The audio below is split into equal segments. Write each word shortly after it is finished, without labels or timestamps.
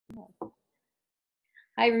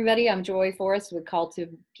Hi, everybody. I'm Joy Forrest with Call to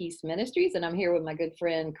Peace Ministries, and I'm here with my good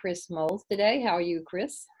friend Chris Moles today. How are you,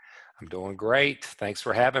 Chris? I'm doing great. Thanks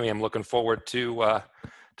for having me. I'm looking forward to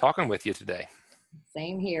talking with you today.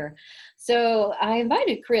 Same here. So I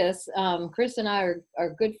invited Chris. Chris and I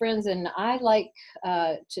are good friends, and I like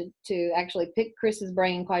to actually pick Chris's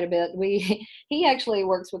brain quite a bit. He actually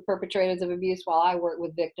works with perpetrators of abuse while I work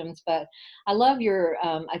with victims. But I love your.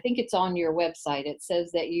 I think it's on your website. It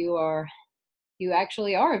says that you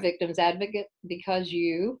actually are a victim's advocate because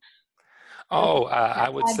you. Oh, That I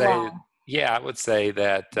would say, tagline. yeah, I would say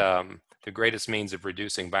that the greatest means of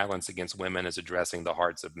reducing violence against women is addressing the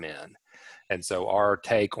hearts of men. And so our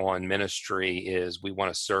take on ministry is we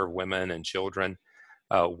want to serve women and children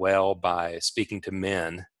well by speaking to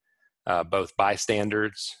men, both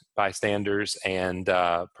bystanders and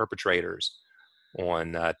perpetrators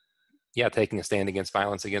on, taking a stand against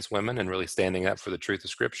violence against women and really standing up for the truth of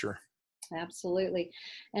Scripture. Absolutely.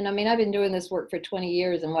 And I mean, I've been doing this work for 20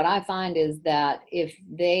 years. And what I find is that if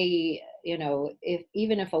they, if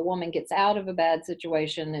even if a woman gets out of a bad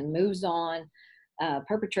situation and moves on,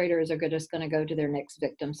 perpetrators are just going to go to their next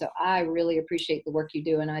victim. So I really appreciate the work you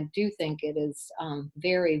do. And I do think it is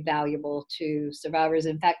very valuable to survivors.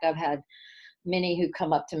 In fact, I've had many who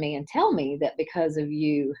come up to me and tell me that because of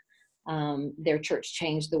you, their church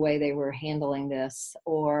changed the way they were handling this.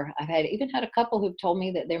 Or I've even had a couple who've told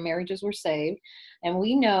me that their marriages were saved. And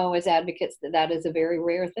we know as advocates that that is a very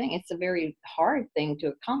rare thing. It's a very hard thing to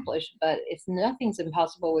accomplish, but nothing's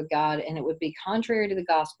impossible with God. And it would be contrary to the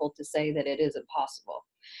gospel to say that it isn't possible.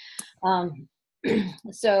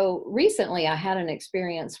 So recently I had an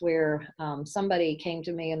experience where somebody came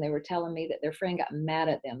to me and they were telling me that their friend got mad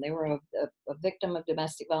at them. They were a victim of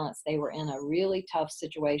domestic violence. They were in a really tough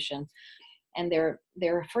situation. And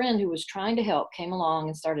their friend who was trying to help came along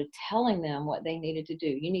and started telling them what they needed to do.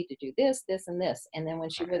 You need to do this, this, and this. And then when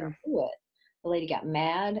she wouldn't do it, the lady got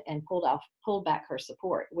mad and pulled back her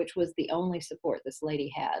support, which was the only support this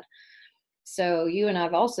lady had. So you and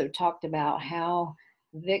I've also talked about how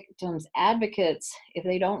victims advocates, if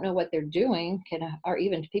they don't know what they're doing, or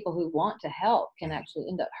even people who want to help, can actually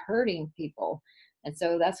end up hurting people. And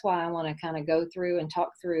so that's why I want to kind of go through and talk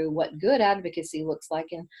through what good advocacy looks like.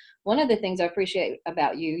 And one of the things I appreciate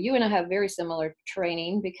about you and I have very similar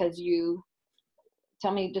training, because you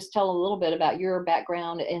tell a little bit about your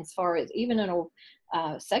background as far as even in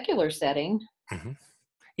a secular setting. Mm-hmm.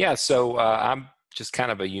 Yeah, so I'm just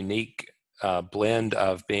kind of a unique blend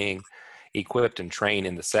of being equipped and trained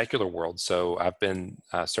in the secular world. So I've been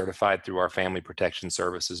certified through our Family Protection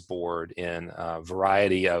Services Board in a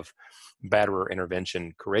variety of batterer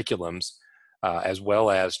intervention curriculums, as well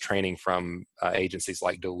as training from agencies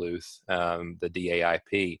like Duluth, the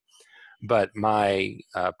DAIP. But my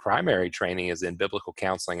primary training is in biblical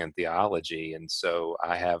counseling and theology. And so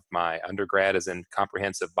I have my undergrad is in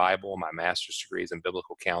comprehensive Bible, my master's degree is in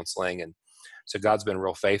biblical counseling. And so God's been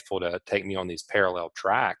real faithful to take me on these parallel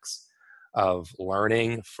tracks of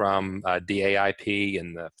learning from DAIP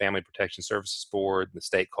and the Family Protection Services Board, and the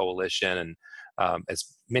state coalition, and as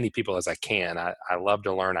many people as I can. I love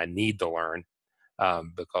to learn. I need to learn.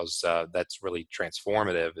 Because that's really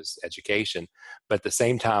transformative as education, but at the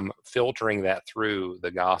same time, filtering that through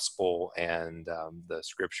the gospel and the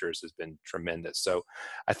scriptures has been tremendous. So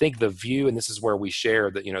I think the view, and this is where we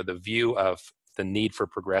share that, the view of the need for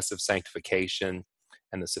progressive sanctification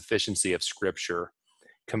and the sufficiency of scripture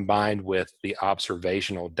combined with the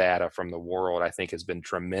observational data from the world, I think has been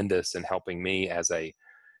tremendous in helping me as a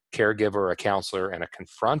caregiver, a counselor, and a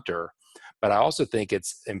confronter. But I also think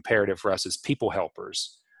it's imperative for us as people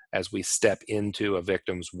helpers as we step into a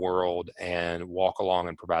victim's world and walk along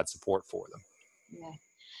and provide support for them. Yeah.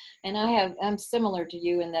 And I'm similar to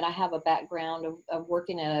you in that I have a background of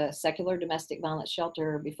working at a secular domestic violence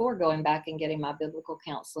shelter before going back and getting my biblical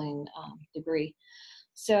counseling degree.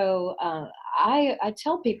 So I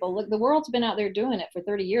tell people, look, the world's been out there doing it for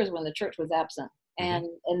 30 years when the church was absent. And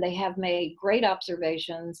they have made great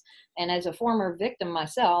observations. And as a former victim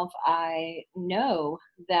myself, I know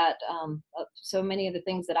that so many of the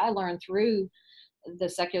things that I learned through the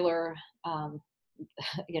secular,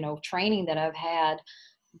 training that I've had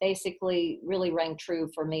basically really rang true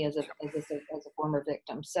for me as a former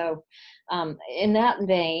victim. So in that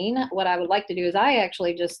vein, what I would like to do is I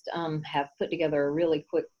actually just have put together a really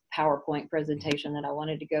quick PowerPoint presentation that I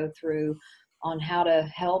wanted to go through on how to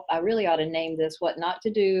help. I really ought to name this "What Not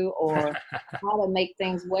to Do" or how to make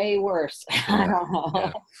things way worse. I don't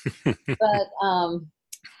know. But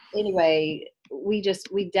anyway, we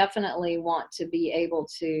definitely want to be able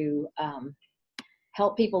to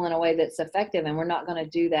help people in a way that's effective. And we're not going to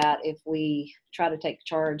do that if we try to take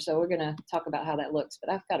charge. So we're going to talk about how that looks,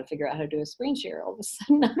 but I've got to figure out how to do a screen share. All of a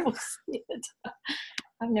sudden, I don't see it.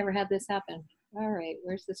 I've never had this happen. All right,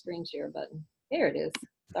 where's the screen share button? There it is.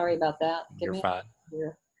 Sorry about that. Give You're me fine.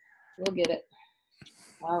 here. We'll get it.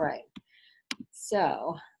 All right.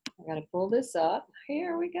 So I got to pull this up.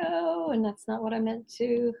 Here we go. And that's not what I meant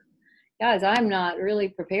to. Guys, I'm not really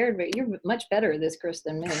prepared, but you're much better at this, Chris,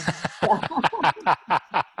 than me.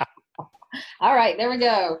 All right, there we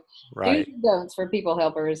go. Right. Do's and don'ts for people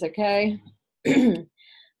helpers, okay?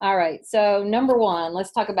 All right, so number one,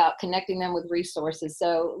 let's talk about connecting them with resources.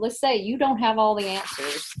 So let's say you don't have all the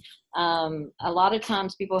answers. A lot of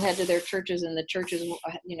times people head to their churches and the churches,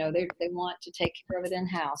 you know, they want to take care of it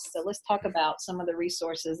in-house. So let's talk about some of the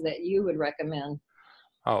resources that you would recommend.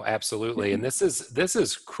 Oh, absolutely. And this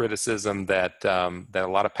is criticism that that a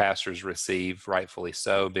lot of pastors receive, rightfully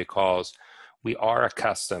so, because we are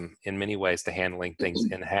accustomed in many ways to handling things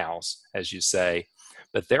in-house, as you say.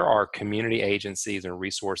 But there are community agencies and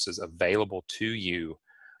resources available to you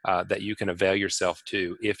that you can avail yourself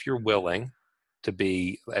to if you're willing to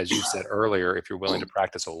be, as you said earlier, if you're willing to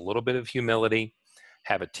practice a little bit of humility,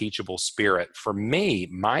 have a teachable spirit. For me,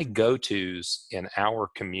 my go-tos in our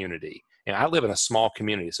community, and I live in a small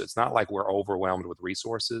community, so it's not like we're overwhelmed with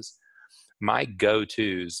resources. My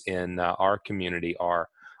go-tos in our community are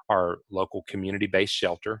our local community-based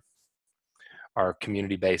shelter, our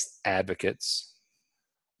community-based advocates.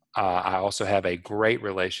 I also have a great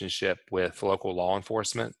relationship with local law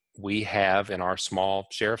enforcement. We have in our small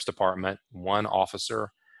sheriff's department one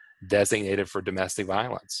officer designated for domestic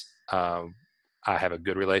violence. I have a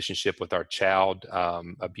good relationship with our child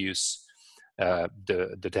abuse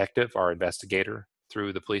detective, our investigator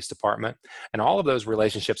through the police department. And all of those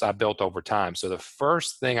relationships I built over time. So the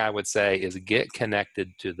first thing I would say is get connected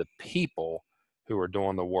to the people who are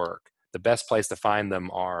doing the work. The best place to find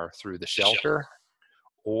them are through the shelter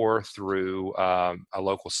or through a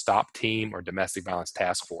local stop team or domestic violence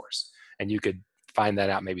task force. And you could find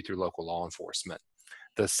that out maybe through local law enforcement.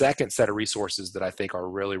 The second set of resources that I think are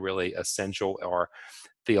really, really essential are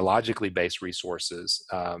theologically based resources.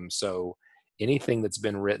 So anything that's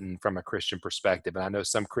been written from a Christian perspective, and I know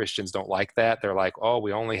some Christians don't like that. They're like, oh,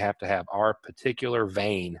 we only have to have our particular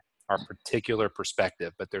vein, our particular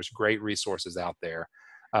perspective, but there's great resources out there.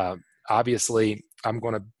 Obviously, I'm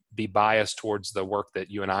going to be biased towards the work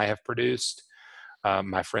that you and I have produced.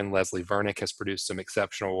 My friend Leslie Vernick has produced some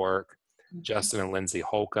exceptional work. Justin and Lindsay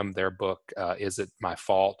Holcomb, their book, Is It My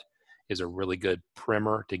Fault, is a really good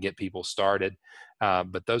primer to get people started.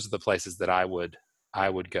 But those are the places that I would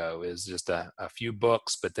go, is just a few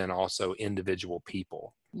books, but then also individual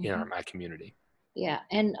people in my community. Yeah.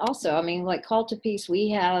 And also, I mean, like Call to Peace, we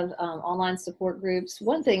have online support groups.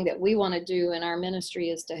 One thing that we want to do in our ministry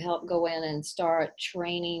is to help go in and start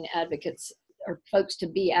training advocates or folks to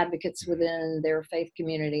be advocates within their faith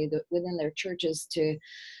community, within their churches, to,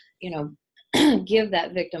 you know, give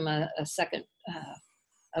that victim a second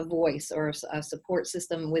a voice or a support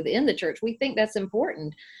system within the church. We think that's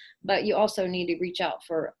important, but you also need to reach out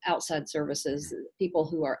for outside services, people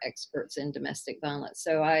who are experts in domestic violence.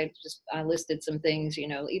 So I listed some things, you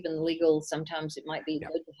know, even legal, sometimes it might be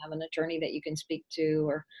good to have an attorney that you can speak to,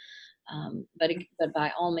 or but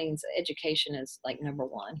by all means, education is like number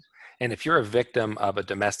one. And if you're a victim of a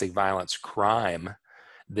domestic violence crime,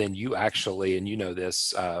 then you actually, and you know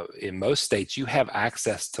this, in most states, you have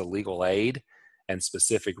access to legal aid and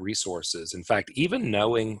specific resources. In fact, even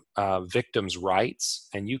knowing victims' rights,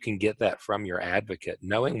 and you can get that from your advocate,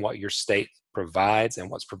 knowing what your state provides and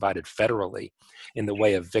what's provided federally in the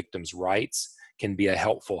way of victims' rights can be a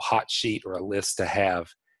helpful hot sheet or a list to have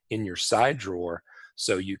in your side drawer,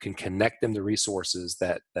 so you can connect them to resources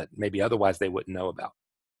that maybe otherwise they wouldn't know about.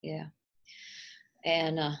 Yeah.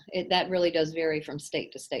 And that really does vary from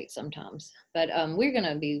state to state sometimes. But we're going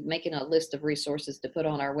to be making a list of resources to put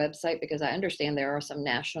on our website, because I understand there are some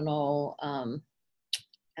national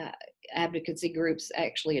advocacy groups,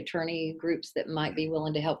 actually attorney groups, that might be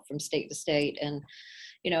willing to help from state to state. And,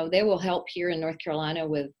 you know, they will help here in North Carolina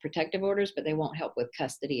with protective orders, but they won't help with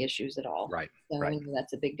custody issues at all. Right. So right.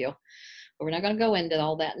 that's a big deal. But we're not going to go into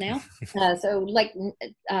all that now. So like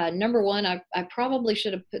number one, I probably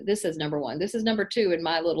should have put this as number one. This is number two in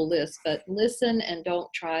my little list, but listen and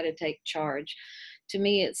don't try to take charge. To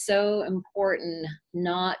me, it's so important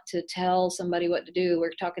not to tell somebody what to do.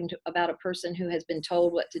 We're talking about a person who has been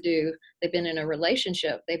told what to do. They've been in a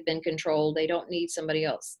relationship. They've been controlled. They don't need somebody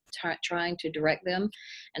else trying to direct them.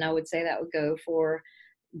 And I would say that would go for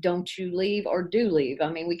don't you leave or do leave. I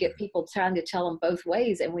mean, we get people trying to tell them both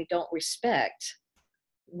ways, and we don't respect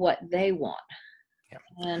what they want. Yeah.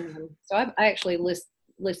 And so I actually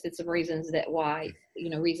listed some reasons that why,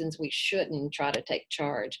 reasons we shouldn't try to take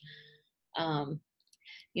charge. Um,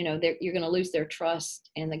 you're going to lose their trust.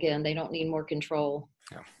 And again, they don't need more control.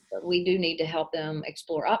 Yeah. But we do need to help them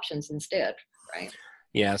explore options instead, right?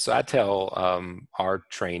 Yeah. So I tell our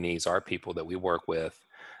trainees, our people that we work with,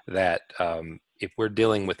 that if we're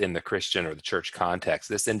dealing within the Christian or the church context,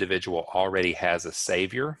 this individual already has a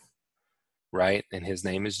savior, right? And his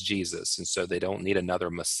name is Jesus. And so they don't need another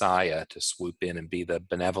Messiah to swoop in and be the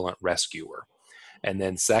benevolent rescuer. And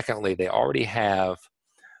then secondly, they already have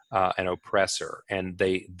an oppressor, and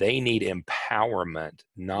they need empowerment,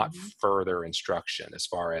 not Mm-hmm. further instruction as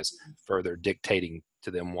far as further dictating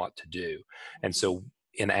to them what to do. And so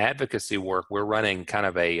in advocacy work, we're running kind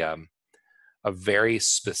of a very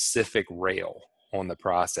specific rail on the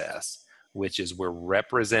process, which is we're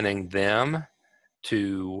representing them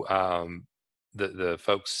to the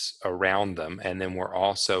folks around them, and then we're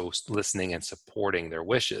also listening and supporting their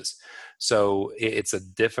wishes. So it's a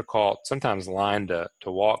difficult sometimes line to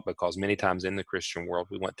walk, because many times in the Christian world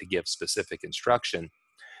we want to give specific instruction,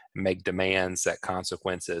 make demands, set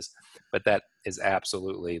consequences, but that is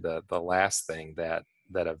absolutely the last thing that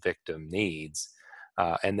a victim needs.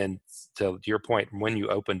 And then to your point, when you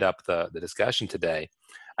opened up the discussion today,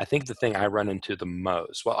 I think the thing I run into the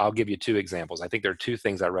most, well, I'll give you two examples. I think there are two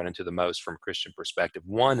things I run into the most from a Christian perspective.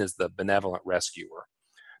 One is the benevolent rescuer,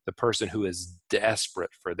 the person who is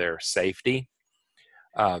desperate for their safety,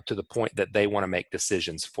 to the point that they want to make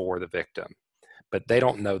decisions for the victim. But they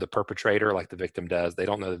don't know the perpetrator like the victim does. They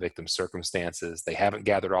don't know the victim's circumstances. They haven't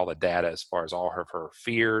gathered all the data as far as all of her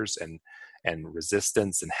fears and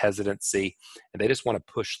resistance and hesitancy. And they just want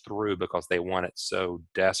to push through because they want it so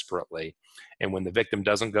desperately. And when the victim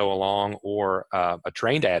doesn't go along, or a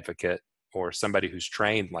trained advocate or somebody who's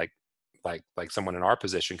trained like someone in our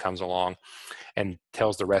position comes along and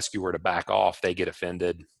tells the rescuer to back off, they get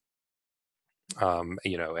offended, and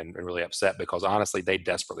really upset, because honestly, they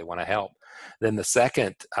desperately want to help. Then the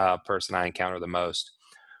second person I encounter the most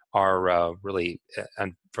are really,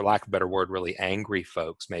 and for lack of a better word, really angry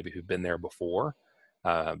folks, maybe who've been there before.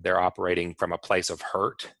 They're operating from a place of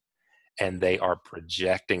hurt, and they are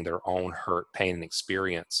projecting their own hurt, pain, and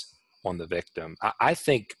experience on the victim. I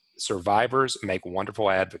think survivors make wonderful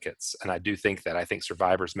advocates, and I do think that. I think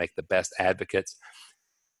survivors make the best advocates.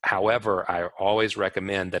 However, I always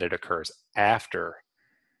recommend that it occurs after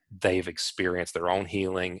they've experienced their own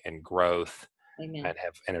healing and growth, Amen.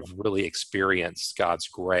 and have really experienced God's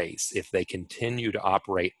grace. If they continue to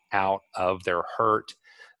operate out of their hurt,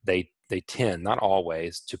 they tend, not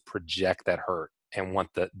always, to project that hurt and want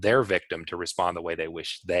their victim to respond the way they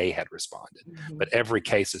wish they had responded. Mm-hmm. But every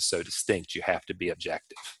case is so distinct, you have to be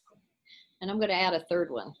objective. And I'm going to add a third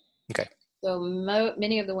one. Okay. So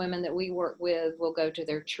many of the women that we work with will go to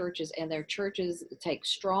their churches, and their churches take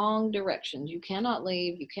strong directions. You cannot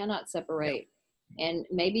leave, you cannot Yeah. separate. And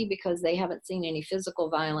maybe because they haven't seen any physical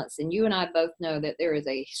violence, and you and I both know that there is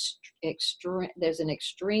there's an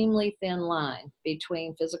extremely thin line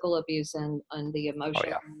between physical abuse and the Oh emotional,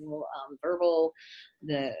 yeah. verbal,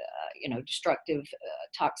 the destructive,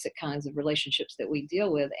 toxic kinds of relationships that we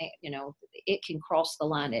deal with. It can cross the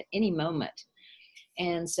line at any moment.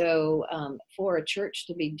 And so for a church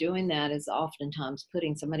to be doing that is oftentimes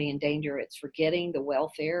putting somebody in danger. It's forgetting the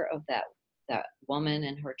welfare of that woman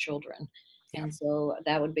and her children. Yeah. And so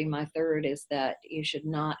that would be my third, is that you should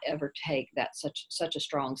not ever take that such a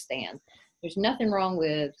strong stand. There's nothing wrong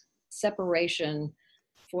with separation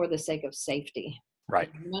for the sake of safety. Right.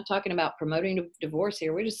 We're not talking about promoting a divorce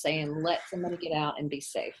here. We're just saying let somebody get out and be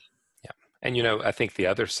safe. Yeah. And, I think the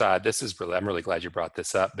other side, I'm really glad you brought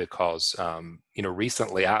this up, because,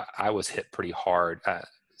 recently I was hit pretty hard.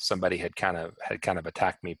 Somebody had kind of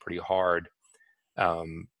attacked me pretty hard,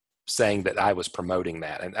 saying that I was promoting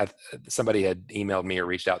that. And somebody had emailed me or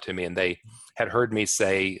reached out to me, and they had heard me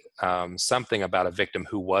say something about a victim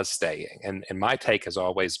who was staying. And my take has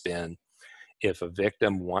always been, if a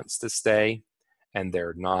victim wants to stay and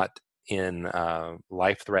they're not in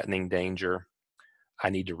life-threatening danger, I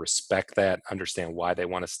need to respect that, understand why they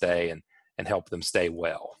want to stay, and help them stay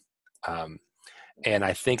well. And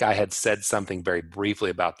I think I had said something very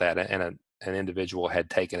briefly about that, and an individual had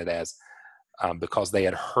taken it as, because they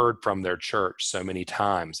had heard from their church so many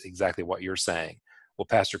times exactly what you're saying. Well,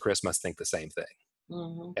 Pastor Chris must think the same thing.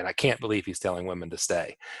 Mm-hmm. And I can't believe he's telling women to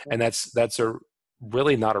stay. And that's a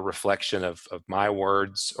really not a reflection of my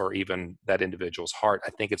words or even that individual's heart.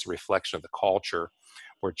 I think it's a reflection of the culture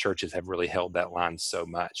where churches have really held that line so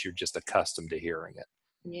much. You're just accustomed to hearing it.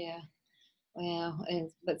 Yeah. Well,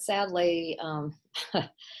 but sadly,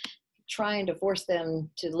 trying to force them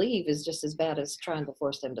to leave is just as bad as trying to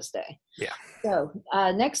force them to stay. Yeah. So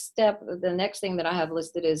next step, the next thing that I have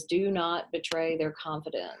listed is do not betray their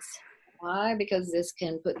confidence. Why? Because this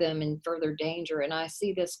can put them in further danger. And I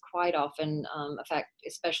see this quite often, in fact,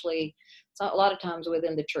 especially a lot of times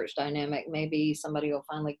within the church dynamic, maybe somebody will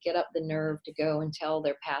finally get up the nerve to go and tell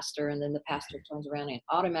their pastor, and then the pastor turns around and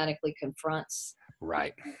automatically confronts.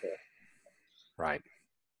 Right. Right.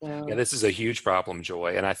 Yeah, So, this is a huge problem,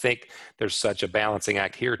 Joy. And I think there's such a balancing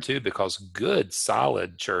act here too, because good,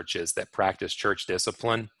 solid churches that practice church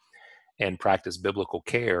discipline and practice biblical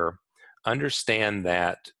care understand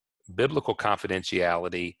that biblical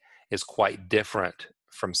confidentiality is quite different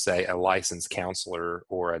from, say, a licensed counselor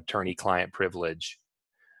or attorney-client privilege.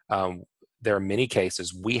 Um, there are many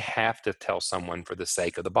cases we have to tell someone for the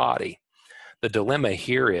sake of the body. The dilemma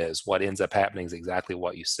here is what ends up happening is exactly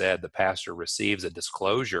what you said. The pastor receives a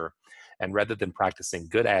disclosure, and rather than practicing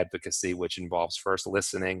good advocacy, which involves first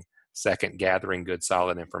listening, second gathering good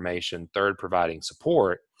solid information, third providing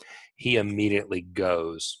support, he immediately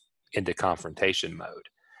goes into confrontation mode.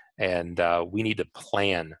 And we need to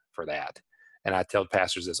plan for that. And I tell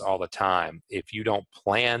pastors this all the time. If you don't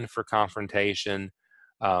plan for confrontation,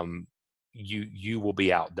 um, you will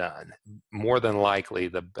be outdone. More than likely,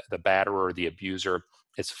 the batterer or the abuser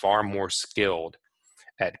is far more skilled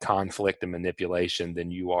at conflict and manipulation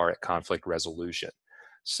than you are at conflict resolution.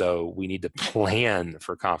 So we need to plan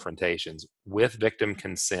for confrontations with victim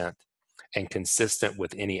consent and consistent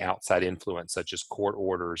with any outside influence, such as court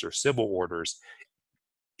orders or civil orders,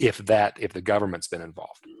 if the government's been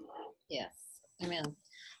involved. yes, amen.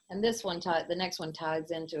 And this one, the next one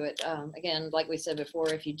ties into it. Again, like we said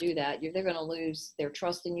before, if you do that, they're going to lose their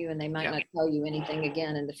trust in you, and they might not tell you anything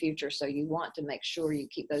again in the future. So you want to make sure you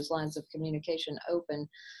keep those lines of communication open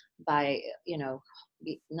by,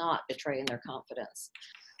 not betraying their confidence.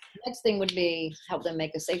 Next thing would be help them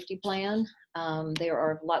make a safety plan. There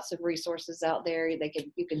are lots of resources out there.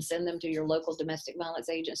 You can send them to your local domestic violence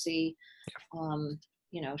agency.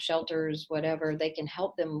 Shelters, whatever, they can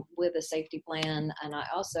help them with a safety plan. And I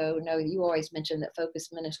also know you always mention that Focus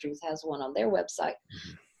Ministries has one on their website,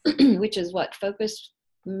 which is what? What is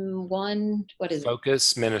it?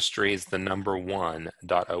 Focus Ministries, the number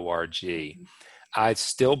one.org. I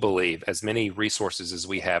still believe as many resources as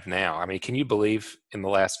we have now. I mean, can you believe in the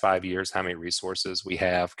last 5 years how many resources we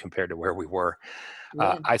have compared to where we were?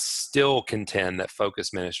 Yeah. I still contend that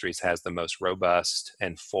Focus Ministries has the most robust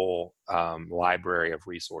and full library of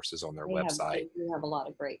resources on their website. They have a lot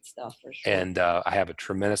of great stuff for sure. And I have a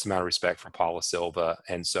tremendous amount of respect for Paula Silva.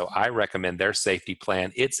 And so I recommend their safety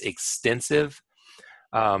plan. It's extensive,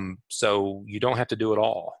 so you don't have to do it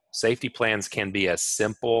all. Safety plans can be as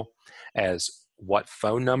simple as what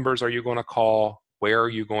phone numbers are you going to call, where are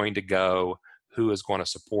you going to go, who is going to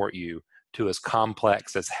support you, to as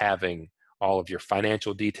complex as having all of your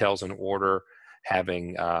financial details in order,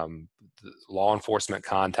 having law enforcement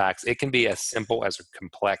contacts. It can be as simple as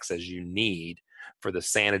complex as you need for the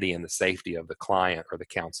sanity and the safety of the client or the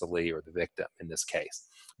counselee or the victim in this case.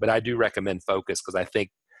 But I do recommend Focus because I think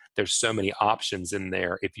there's so many options in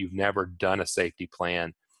there. If you've never done a safety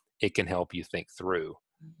plan, it can help you think through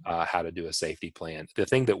how to do a safety plan. The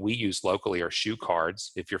thing that we use locally are shoe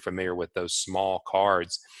cards. If you're familiar with those small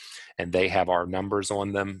cards, and they have our numbers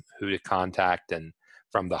on them, who to contact, and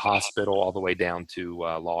from the hospital all the way down to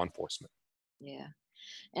law enforcement. Yeah.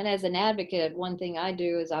 And as an advocate, one thing I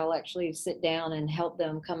do is I'll actually sit down and help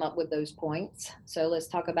them come up with those points. So let's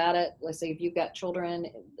talk about it. Let's say if you've got children,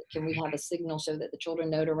 can we have a signal so that the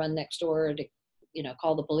children know to run next door, or to,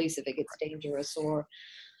 call the police if it gets dangerous, or,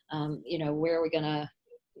 where are we going to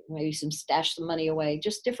maybe stash some money away,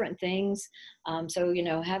 just different things. So,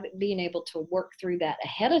 being able to work through that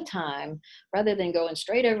ahead of time rather than going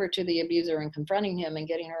straight over to the abuser and confronting him and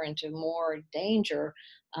getting her into more danger,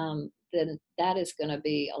 then that is going to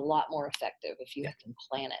be a lot more effective if you can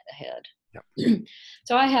plan it ahead. Yep.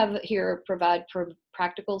 So I have here provide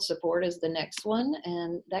practical support is the next one.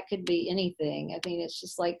 And that could be anything. I mean, it's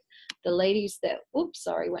just like the ladies that,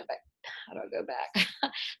 went back. How do I go back?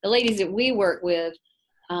 The ladies that we work with,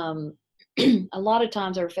 a lot of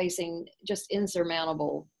times are facing just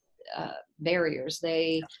insurmountable barriers.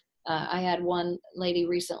 I had one lady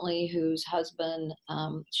recently whose husband,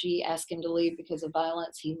 she asked him to leave because of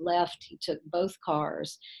violence. He left. He took both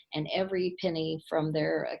cars and every penny from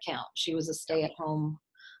their account. She was a stay-at-home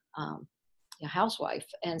housewife,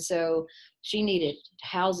 and so she needed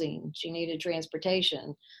housing. She needed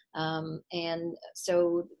transportation, and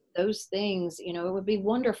so those things, it would be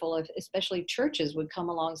wonderful if especially churches would come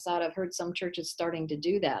alongside. I've heard some churches starting to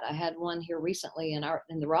do that. I had one here recently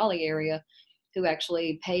in the Raleigh area who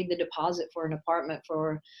actually paid the deposit for an apartment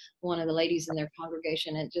for one of the ladies in their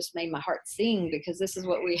congregation. It just made my heart sing, because this is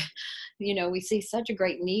what we, we see such a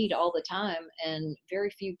great need all the time, and very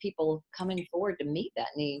few people coming forward to meet that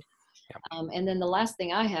need. Yep. And then the last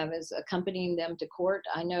thing I have is accompanying them to court.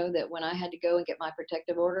 I know that when I had to go and get my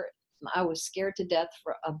protective order, I was scared to death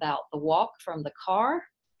about the walk from the car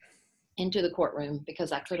into the courtroom,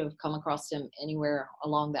 because I could have come across him anywhere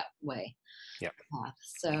along that way. Yep.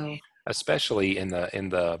 So especially in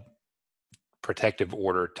the protective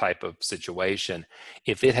order type of situation,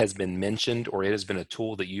 if it has been mentioned or it has been a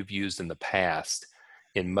tool that you've used in the past,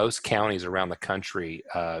 in most counties around the country,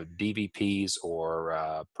 DVPs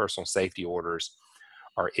or personal safety orders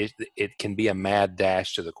it can be a mad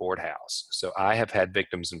dash to the courthouse. So I have had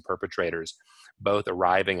victims and perpetrators both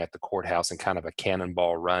arriving at the courthouse in kind of a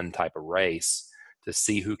cannonball run type of race to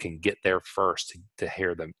see who can get there first to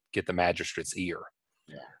hear them get the magistrate's ear.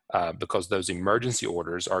 Because those emergency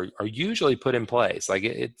orders are usually put in place. Like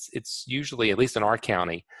it's usually, at least in our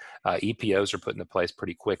county, EPOs are put into place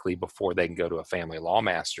pretty quickly before they can go to a family law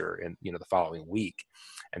master in the following week.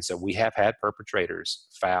 And so we have had perpetrators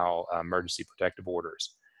file emergency protective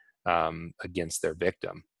orders against their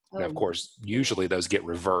victim. And of course, usually those get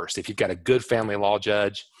reversed. If you've got a good family law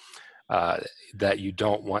judge that you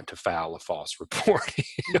don't want to file a false report,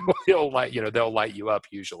 they'll light you up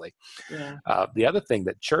usually. Yeah. The other thing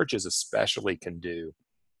that churches especially can do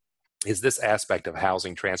is this aspect of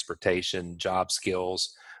housing, transportation, job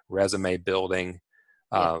skills, resume building,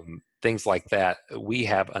 things like that. We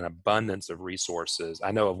have an abundance of resources.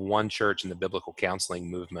 I know of one church in the biblical counseling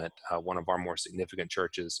movement, one of our more significant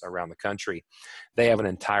churches around the country. They have an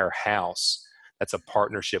entire house that's a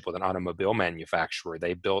partnership with an automobile manufacturer.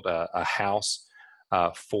 They built a house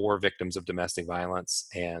for victims of domestic violence,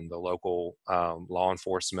 and the local law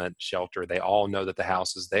enforcement shelter, they all know that the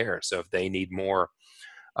house is there. So if they need more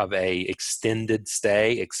of a extended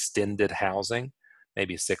stay, extended housing,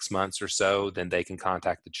 maybe 6 months or so, then they can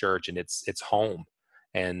contact the church, and it's home.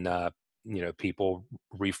 And people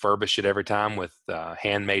refurbish it every time with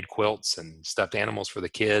handmade quilts and stuffed animals for the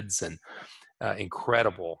kids, and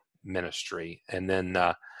incredible ministry. And then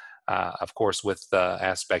of course, with the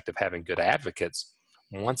aspect of having good advocates,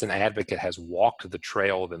 once an advocate has walked the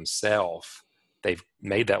trail themselves, they've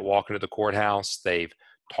made that walk into the courthouse, they've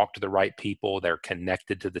talked to the right people, they're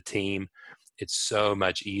connected to the team. It's so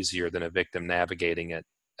much easier than a victim navigating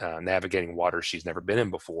waters she's never been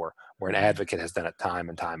in before, where an advocate has done it time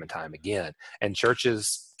and time and time again. And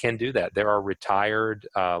churches can do that. There are retired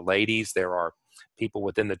ladies, there are people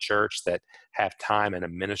within the church that have time and a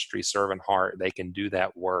ministry servant heart. They can do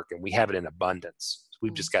that work, and we have it in abundance. We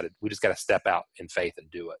just got to step out in faith and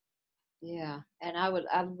do it. Yeah. And I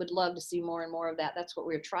would love to see more and more of that. That's what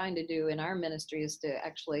we're trying to do in our ministry, is to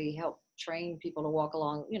actually help train people to walk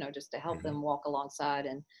along, just to help them walk alongside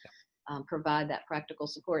and provide that practical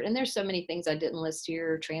support. And there's so many things I didn't list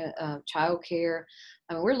here, child care.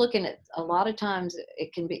 I mean, we're looking at, a lot of times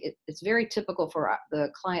it's very typical for the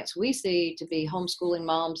clients we see to be homeschooling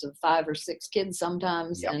moms of 5 or 6 kids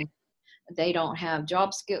sometimes. Yep. And they don't have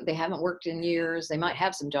job skill. They haven't worked in years. They might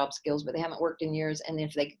have some job skills, but they haven't worked in years. And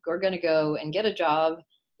if they are going to go and get a job,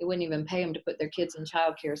 it wouldn't even pay them to put their kids in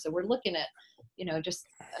childcare. So we're looking at, just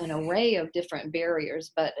an array of different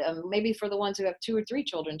barriers. But maybe for the ones who have 2 or 3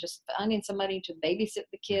 children, just finding somebody to babysit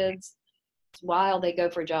the kids while they go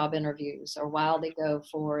for job interviews, or while they go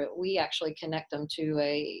for, we actually connect them to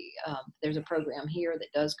there's a program here that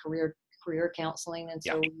does career counseling. And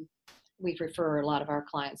so we refer a lot of our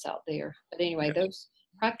clients out there. But anyway, those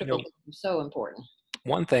practical things are so important.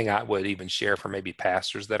 One thing I would even share for maybe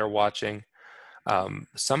pastors that are watching,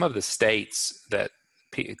 some of the states that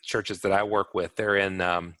churches that I work with, they're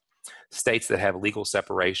in states that have legal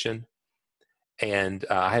separation. And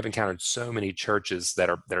I have encountered so many churches that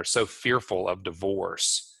are so fearful of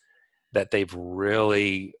divorce that they've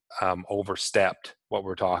really overstepped what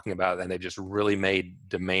we're talking about, and they've just really made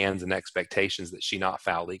demands and expectations that she not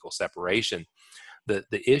file legal separation. The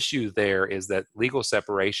issue there is that legal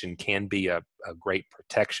separation can be a great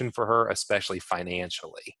protection for her, especially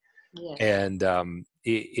financially. Yes. And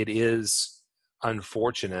it is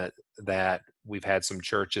unfortunate that we've had some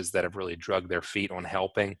churches that have really dragged their feet on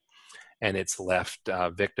helping, and it's left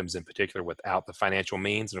victims in particular without the financial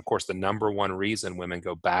means. And of course, the number one reason women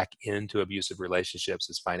go back into abusive relationships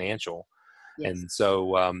is financial. Yes. And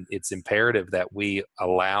so it's imperative that we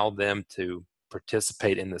allow them to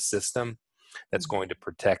participate in the system that's going to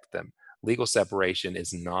protect them. Legal separation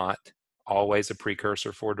is not always a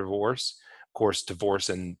precursor for divorce. Of course, divorce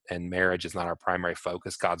and marriage is not our primary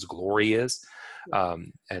focus. God's glory is,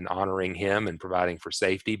 and honoring Him and providing for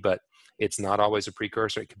safety. But It's not always a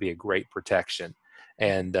precursor. It could be a great protection.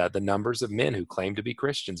 And the numbers of men who claim to be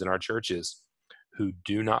Christians in our churches who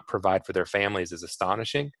do not provide for their families is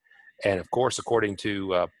astonishing. And of course, according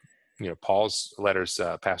to Paul's letters,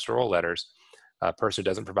 pastoral letters, a person who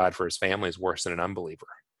doesn't provide for his family is worse than an unbeliever.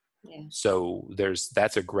 Yeah. So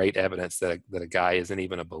that's a great evidence that a guy isn't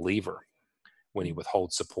even a believer when he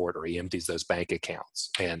withholds support or he empties those bank accounts.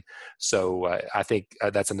 And so I think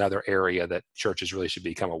that's another area that churches really should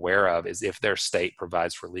become aware of, is if their state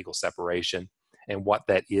provides for legal separation and what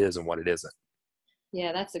that is and what it isn't.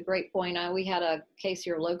 Yeah, that's a great point. We had a case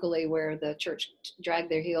here locally where the church dragged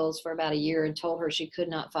their heels for about a year and told her she could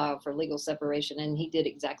not file for legal separation. And he did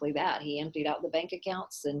exactly that. He emptied out the bank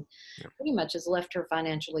accounts and pretty much has left her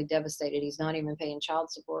financially devastated. He's not even paying child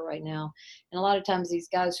support right now. And a lot of times these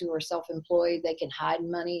guys who are self-employed, they can hide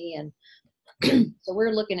money. And so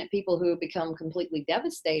we're looking at people who have become completely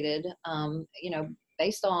devastated,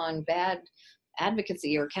 based on bad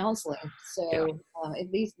advocacy or counseling. So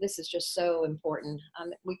this is just so important.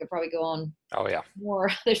 We could probably go on Oh yeah. more.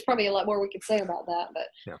 There's probably a lot more we could say about that, but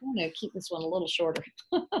Yeah. I'm going to keep this one a little shorter.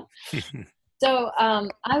 So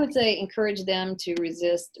I would say encourage them to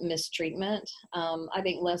resist mistreatment. I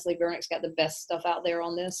think Leslie Vernick's got the best stuff out there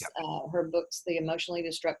on this. Her books, The Emotionally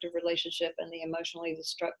Destructive Relationship and The Emotionally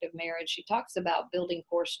Destructive Marriage, she talks about building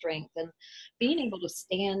core strength and being able to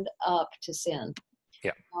stand up to sin.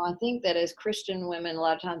 Yeah. I think that as Christian women, a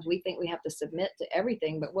lot of times we think we have to submit to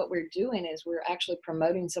everything, but what we're doing is we're actually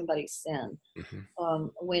promoting somebody's sin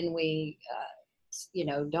when we,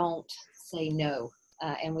 don't say no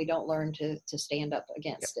and we don't learn to stand up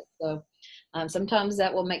against it. So sometimes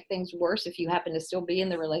that will make things worse if you happen to still be in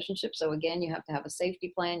the relationship. So again, you have to have a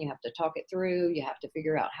safety plan. You have to talk it through. You have to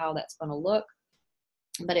figure out how that's going to look.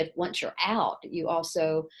 But if once you're out, you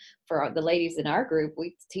also, for the ladies in our group,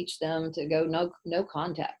 we teach them to go no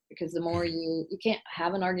contact, because the more you can't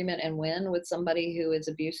have an argument and win with somebody who is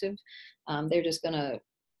abusive. They're just going to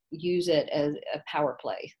use it as a power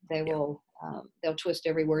play. They will they'll twist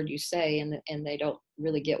every word you say, and they don't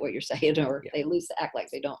really get what you're saying, or they at least act like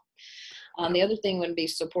they don't. The other thing would be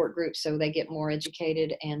support groups, so they get more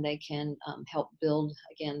educated and they can help build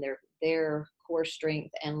again their core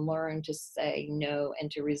strength and learn to say no and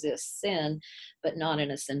to resist sin, but not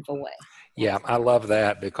in a sinful way. Yeah, I love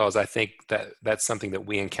that, because I think that's something that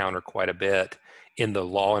we encounter quite a bit in the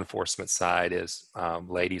law enforcement side, is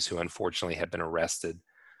ladies who unfortunately have been arrested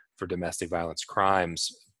for domestic violence crimes.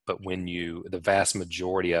 But the vast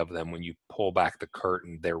majority of them, when you pull back the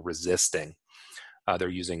curtain, they're resisting. They're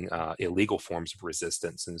using illegal forms of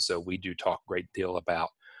resistance. And so we do talk a great deal about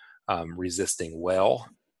resisting well,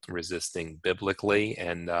 resisting biblically.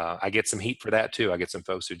 And I get some heat for that too. I get some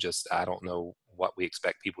folks who I don't know what we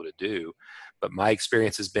expect people to do. But my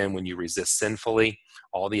experience has been, when you resist sinfully,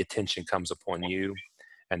 all the attention comes upon you,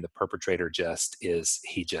 and the perpetrator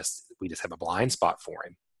we just have a blind spot for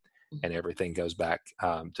him. And everything goes back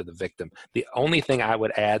to the victim. The only thing I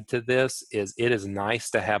would add to this is, it is nice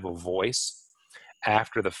to have a voice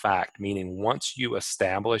after the fact, meaning once you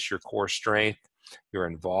establish your core strength, you're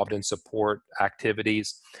involved in support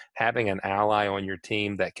activities, having an ally on your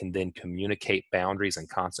team that can then communicate boundaries and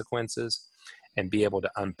consequences and be able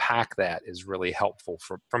to unpack that is really helpful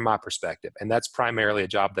from my perspective. And that's primarily a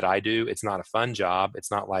job that I do. It's not a fun job.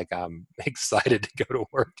 It's not like I'm excited to go to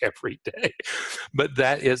work every day, but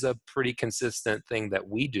that is a pretty consistent thing that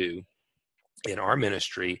we do in our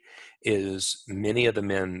ministry. Is many of the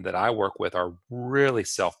men that I work with are really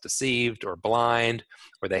self-deceived or blind,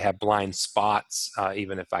 or they have blind spots,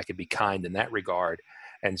 even if I could be kind in that regard.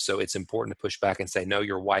 And so it's important to push back and say, no,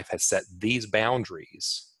 your wife has set these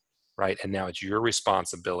boundaries, right? And now it's your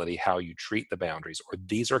responsibility how you treat the boundaries, or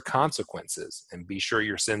these are consequences, and be sure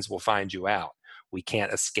your sins will find you out. We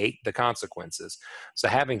can't escape the consequences. So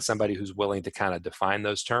having somebody who's willing to kind of define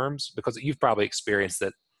those terms, because you've probably experienced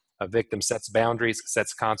that a victim sets boundaries,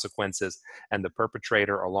 sets consequences, and the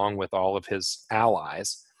perpetrator, along with all of his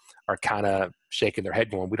allies, are kind of shaking their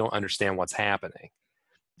head going, we don't understand what's happening.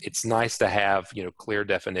 It's nice to have, clear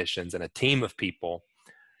definitions and a team of people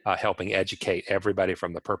helping educate everybody,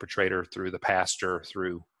 from the perpetrator through the pastor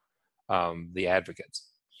through the advocates.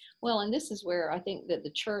 Well, and this is where I think that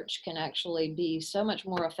the church can actually be so much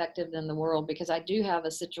more effective than the world, because I do have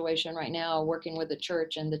a situation right now working with the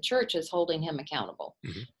church, and the church is holding him accountable.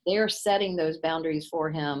 Mm-hmm. They're setting those boundaries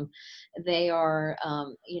for him. They are,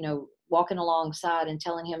 walking alongside and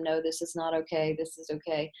telling him, no, this is not okay. This is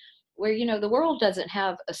okay. Where, the world doesn't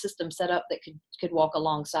have a system set up that could walk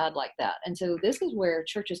alongside like that. And so this is where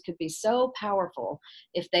churches could be so powerful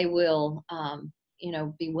if they will,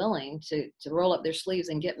 be willing to roll up their sleeves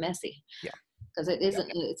and get messy. Yeah. because Yeah.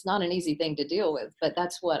 it's not an easy thing to deal with, but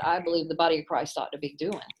that's what I believe the body of Christ ought to be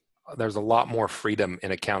doing. There's a lot more freedom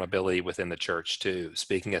and accountability within the church too.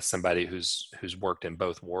 Speaking as somebody who's worked in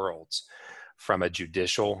both worlds, from a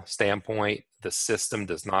judicial standpoint, the system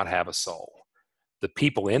does not have a soul. The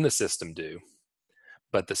people in the system do,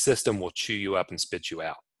 but the system will chew you up and spit you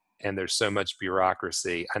out. And there's so much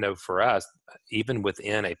bureaucracy. I know for us, even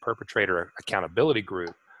within a perpetrator accountability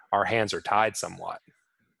group, our hands are tied somewhat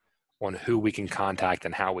on who we can contact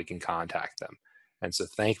and how we can contact them. And so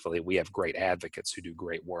thankfully, we have great advocates who do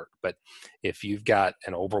great work. But if you've got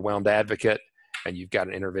an overwhelmed advocate and you've got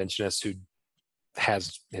an interventionist who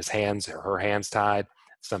has his hands or her hands tied,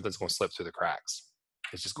 something's going to slip through the cracks.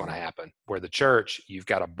 It's just going to happen. Where the church, you've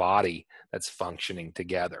got a body that's functioning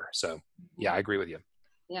together. So yeah, I agree with you.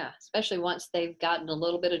 Yeah, especially once they've gotten a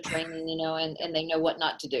little bit of training, and they know what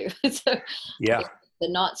not to do. So Yeah. the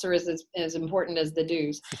nots are as important as the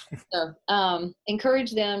do's. So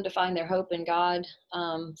encourage them to find their hope in God.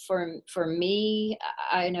 For me,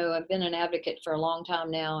 I know I've been an advocate for a long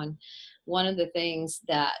time now, and one of the things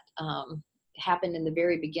that happened in the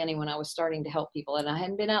very beginning when I was starting to help people, and I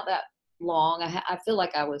hadn't been out that long, I feel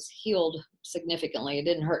like I was healed significantly. It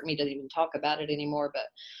didn't hurt me to even talk about it anymore, but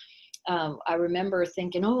I remember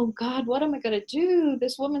thinking, oh God, what am I going to do?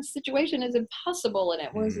 This woman's situation is impossible. And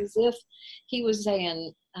it was as if he was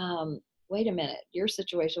saying, wait a minute, your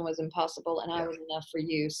situation was impossible and I was enough for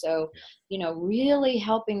you. So, really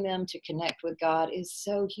helping them to connect with God is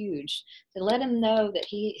so huge, to let him know that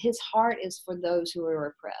his heart is for those who are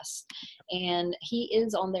oppressed and he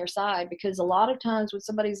is on their side, because a lot of times when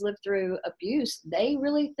somebody's lived through abuse, they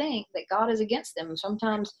really think that God is against them.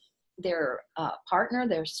 Sometimes their partner,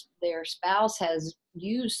 their spouse has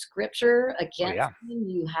used scripture against them.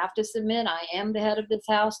 You have to submit. I am the head of this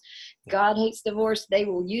house. God hates divorce. They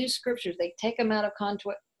will use scriptures. They take them out of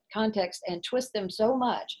context and twist them so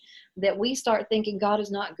much that we start thinking God is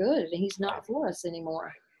not good and he's not for us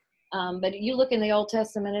anymore. But you look in the Old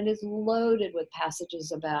Testament, it is loaded with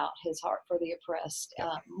passages about his heart for the oppressed.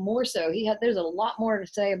 More so, there's a lot more to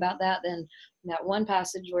say about that than that one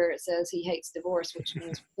passage where it says he hates divorce, which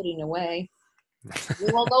means putting away.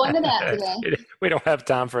 We won't go into that today. We don't have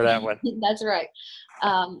time for that one. That's right.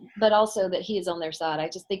 But also that he is on their side. I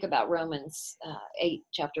just think about Romans 8,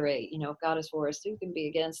 chapter 8. If God is for us, who can be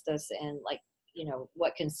against us? And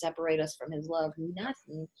what can separate us from his love?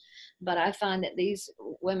 Nothing. But I find that these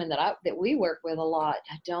women that we work with a lot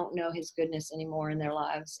don't know his goodness anymore in their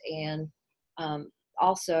lives. And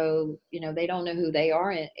also, they don't know who they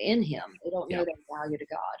are in him. They don't know their value to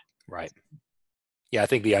God. Right. Yeah, I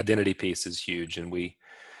think the identity piece is huge. And we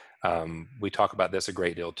talk about this a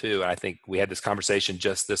great deal too. And I think we had this conversation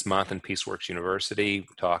just this month in Peaceworks University,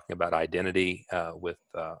 talking about identity with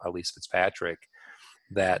Elise Fitzpatrick,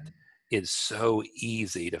 that it's so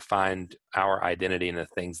easy to find our identity in the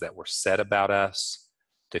things that were said about us,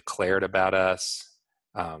 declared about us,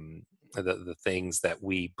 the things that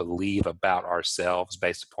we believe about ourselves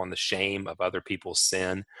based upon the shame of other people's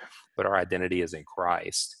sin. But our identity is in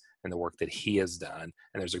Christ and the work that he has done.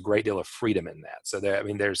 And there's a great deal of freedom in that. So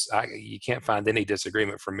you can't find any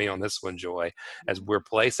disagreement from me on this one, Joy. As we're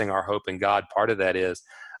placing our hope in God, part of that is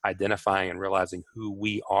identifying and realizing who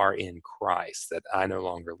we are in Christ, that I no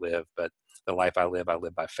longer live, but the life I live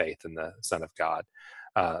by faith in the Son of God.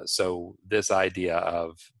 So this idea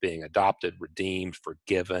of being adopted, redeemed,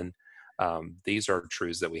 forgiven, these are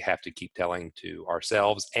truths that we have to keep telling to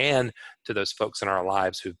ourselves and to those folks in our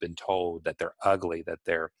lives who've been told that they're ugly, that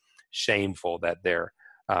they're shameful, that they're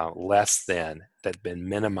less than, that have been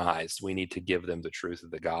minimized. We need to give them the truth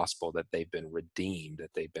of the gospel, that they've been redeemed,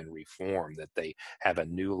 that they've been reformed, that they have a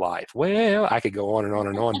new life. Well, I could go on and on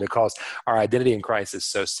and on, because our identity in Christ is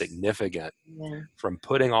so significant. From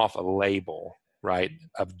putting off a label, right,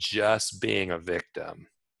 of just being a victim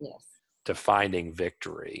to finding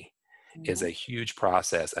victory is a huge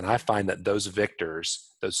process. And I find that those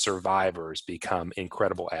victors, those survivors, become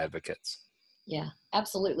incredible advocates. Yeah,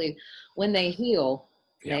 absolutely. When they heal,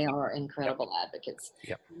 they are incredible advocates.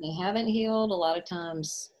 When they haven't healed, a lot of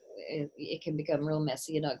times it can become real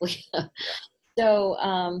messy and ugly. So,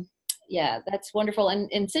 that's wonderful.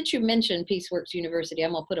 And since you mentioned Peaceworks University,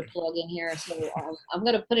 I'm going to put a plug in here. So I'm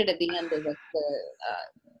going to put it at the end of the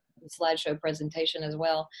slideshow presentation as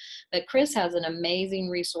well. But Chris has an amazing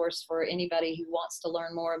resource for anybody who wants to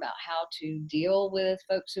learn more about how to deal with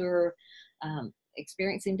folks who are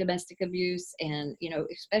experiencing domestic abuse. And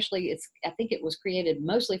especially I think it was created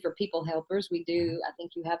mostly for people helpers. I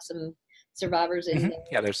think you have some survivors in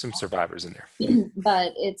Yeah, there's some survivors in there. there.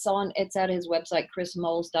 But it's at his website,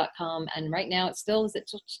 chrismoles.com. And right now is it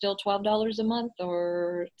still $12 a month,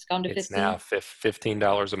 or it's gone to It's 15? now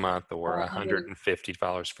 $15 a month or Or 100.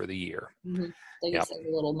 $150 for the year. So you Yep. save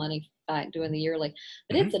a little money by doing the yearly,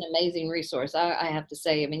 but hmm it's an amazing resource. I have to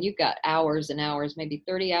say, I mean, you've got hours and hours, maybe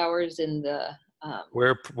 30 hours in the,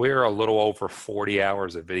 We're a little over 40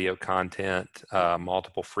 hours of video content,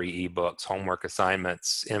 multiple free ebooks, homework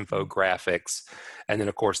assignments, infographics, and then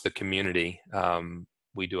of course the community.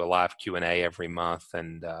 We do a live Q&A every month,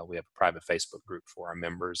 and we have a private Facebook group for our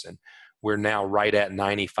members, and we're now right at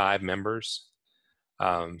 95 members.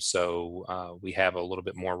 So we have a little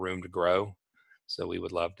bit more room to grow. So we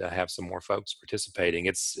would love to have some more folks participating.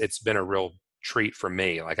 It's been a real treat for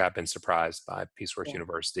me. Like, I've been surprised by Peace Force yeah.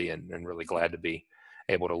 University, and really glad to be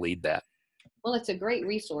able to lead that. Well, it's a great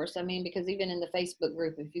resource. I mean, because even in the Facebook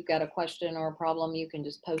group, if you've got a question or a problem, you can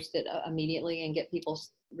just post it immediately and get people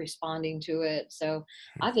responding to it. So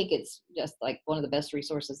I think it's just like one of the best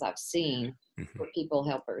resources I've seen Mhm. for people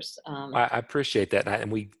helpers. I appreciate that.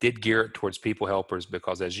 And we did gear it towards people helpers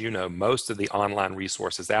because, as you know, most of the online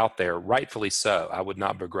resources out there, rightfully so, I would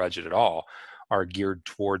not begrudge it at all, are geared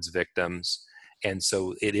towards victims. And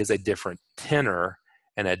so it is a different tenor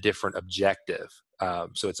and a different objective.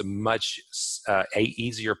 So it's a much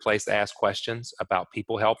easier place to ask questions about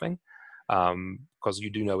people helping, because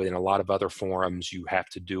you do know in a lot of other forums, you have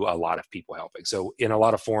to do a lot of people helping. So in a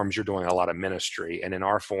lot of forums, you're doing a lot of ministry. And in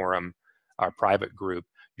our forum, our private group,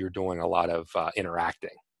 you're doing a lot of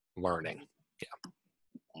interacting, learning. Yeah.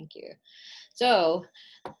 Thank you. So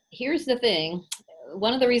here's the thing.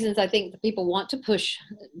 One of the reasons I think that people want to push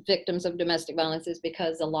victims of domestic violence is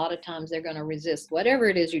because a lot of times they're going to resist whatever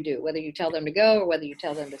it is you do, whether you tell them to go or whether you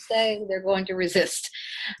tell them to stay, they're going to resist.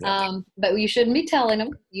 Yeah. But you shouldn't be telling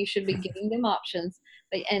them. You should be giving them options.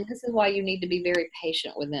 And this is why you need to be very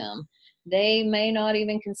patient with them. They may not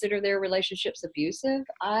even consider their relationships abusive.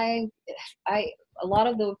 A lot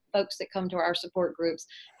of the folks that come to our support groups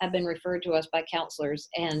have been referred to us by counselors,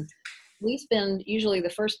 and we spend usually the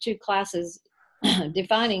first two classes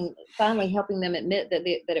finally helping them admit that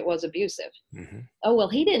it was abusive. Mm-hmm. Oh, well,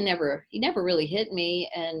 he never really hit me,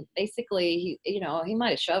 and basically he might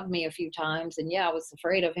have shoved me a few times, and yeah, I was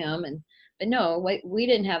afraid of him, but no, we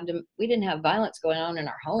didn't have violence going on in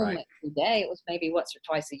our home Right. every day. It was maybe once or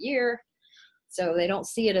twice a year, so they don't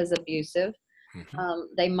see it as abusive.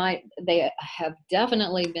 Mm-hmm. They have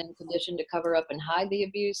definitely been conditioned to cover up and hide the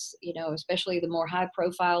abuse, especially the more high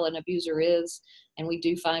profile an abuser is. And we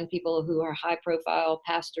do find people who are high profile,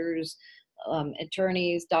 pastors,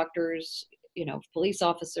 attorneys, doctors, police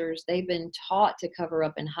officers. They've been taught to cover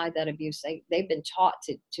up and hide that abuse. They've been taught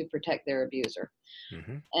to protect their abuser.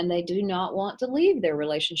 Mm-hmm. And they do not want to leave their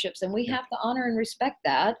relationships. And we Yeah. have to honor and respect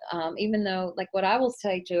that. Even though, like, what I will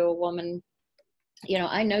say to a woman,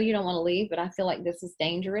 I know you don't want to leave, but I feel like this is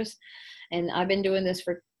dangerous. And I've been doing this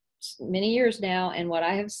for many years now. And what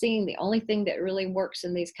I have seen, the only thing that really works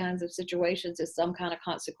in these kinds of situations is some kind of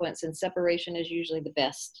consequence, and separation is usually the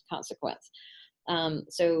best consequence.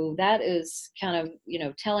 So that is kind of,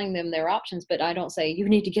 telling them their options, but I don't say you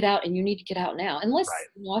need to get out and you need to get out now, unless,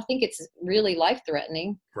 Right. I think it's really life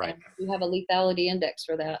threatening. Right. And you have a lethality index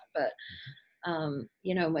for that. But,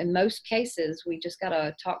 in most cases, we just got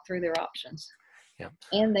to talk through their options. Yeah.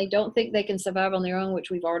 And they don't think they can survive on their own,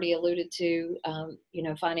 which we've already alluded to.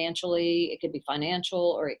 Financially, it could be financial,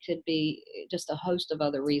 or it could be just a host of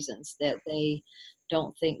other reasons that they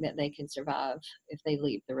don't think that they can survive if they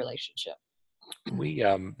leave the relationship.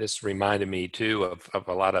 This reminded me too of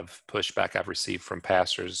a lot of pushback I've received from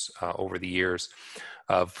pastors over the years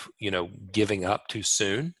of, giving up too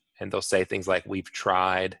soon. And they'll say things like, we've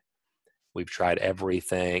tried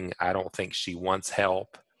everything. I don't think she wants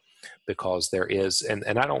help. Because there is, and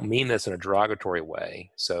I don't mean this in a derogatory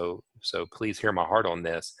way, so please hear my heart on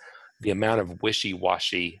this, the amount of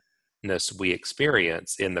wishy-washiness we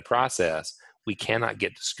experience in the process, we cannot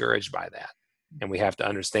get discouraged by that. And we have to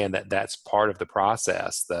understand that that's part of the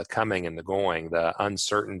process, the coming and the going, the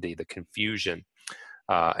uncertainty, the confusion.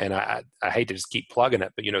 And I hate to just keep plugging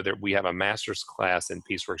it, but we have a master's class in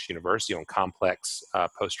Peace Works University on complex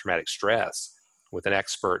post-traumatic stress with an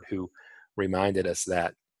expert who reminded us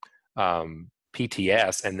that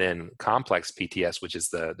PTS and then complex PTS, which is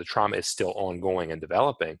the trauma is still ongoing and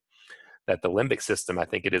developing, that the limbic system, I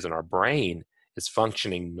think it is in our brain, is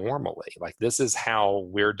functioning normally. Like, this is how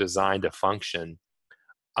we're designed to function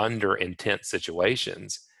under intense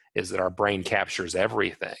situations, is that our brain captures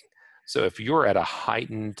everything. So if you're at a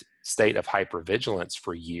heightened state of hypervigilance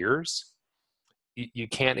for years, you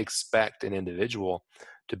can't expect an individual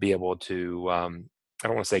to be able to I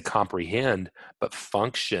don't want to say comprehend, but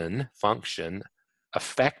function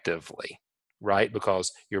effectively, right?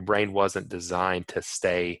 Because your brain wasn't designed to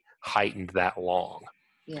stay heightened that long.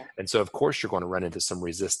 Yeah. And so, of course, you're going to run into some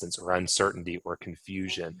resistance or uncertainty or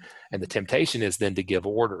confusion. And the temptation is then to give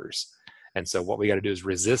orders. And so what we got to do is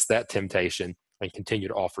resist that temptation and continue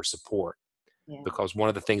to offer support. Yeah. Because one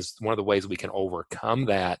of the ways we can overcome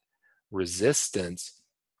that resistance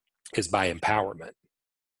is by empowerment.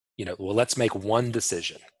 Well, let's make one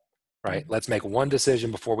decision, right? Mhm. Let's make one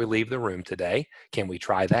decision before we leave the room today. Can we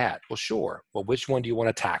try that? Well, sure. Well, which one do you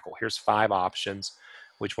want to tackle? Here's 5 options.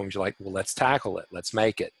 Which one would you like? Well, let's tackle it. Let's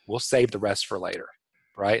make it. We'll save the rest for later,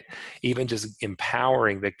 right? Even just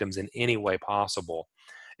empowering victims in any way possible,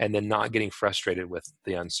 and then not getting frustrated with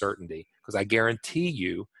the uncertainty. Because I guarantee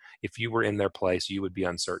you, if you were in their place, you would be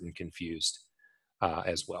uncertain, confused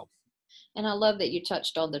as well. And I love that you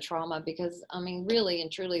touched on the trauma, because I mean, really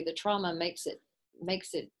and truly, the trauma makes it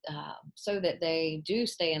so that they do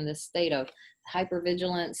stay in this state of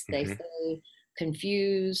hypervigilance. They Mm-hmm. stay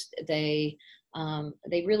confused. They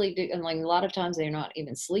really do, and like a lot of times they're not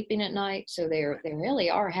even sleeping at night, so they really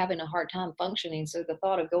are having a hard time functioning. So the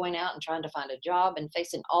thought of going out and trying to find a job and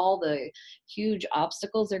facing all the huge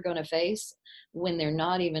obstacles they're going to face when they're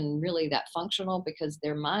not even really that functional, because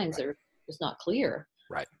their minds Right. are just not clear.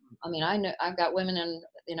 Right. I mean, I know I've got women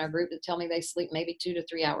in our group that tell me they sleep maybe 2 to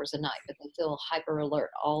 3 hours a night, but they feel hyper alert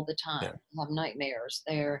all the Yeah. time, have nightmares.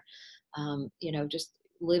 They're, just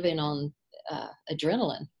living on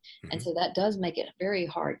adrenaline. And Mm-hmm. so that does make it very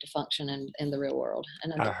hard to function in the real world.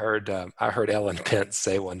 And I heard Ellen Pence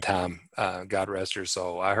say one time, God rest her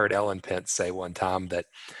soul. I heard Ellen Pence say one time that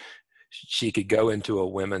she could go into a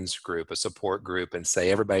women's group, a support group, and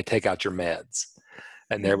say, "Everybody, take out your meds,"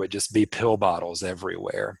 and there would just be pill bottles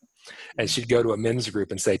everywhere. And she'd go to a men's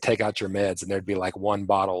group and say, "Take out your meds," and there'd be like one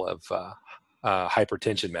bottle of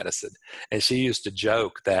hypertension medicine. And she used to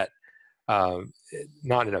joke that, um,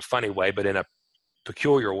 not in a funny way, but in a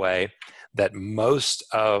peculiar way, that most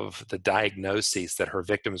of the diagnoses that her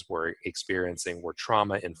victims were experiencing were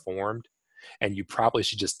trauma informed, and you probably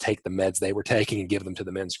should just take the meds they were taking and give them to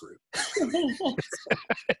the men's group.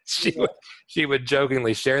 she yeah. would she would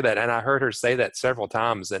jokingly share that, and I heard her say that several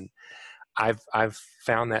times, and I've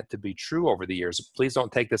found that to be true over the years. Please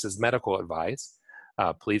don't take this as medical advice.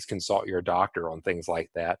 Please consult your doctor on things like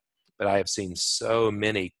that. But I have seen so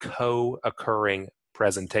many co-occurring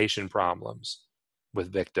presentation problems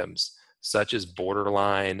with victims, such as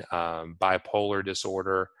borderline, bipolar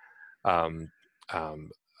disorder, um,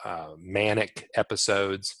 manic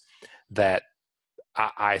episodes, that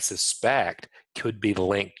I suspect could be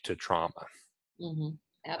linked to trauma, Hmm.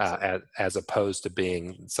 Absolutely. as opposed to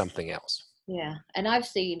being something else. Yeah. And I've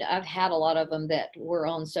had a lot of them that were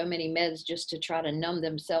on so many meds just to try to numb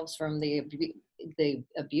themselves from the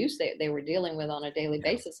abuse they were dealing with on a daily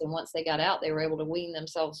Yeah. basis. And once they got out, they were able to wean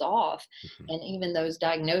themselves off. Mm-hmm. And even those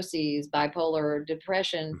diagnoses, bipolar,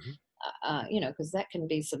 depression, Mm-hmm. because that can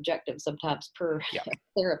be subjective sometimes per Yeah.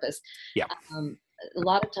 therapist. Yeah. Um, a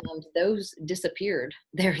lot of times those disappeared,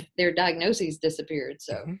 their diagnoses disappeared.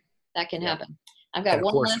 So Mm-hmm. that can Yeah. happen. I've And got of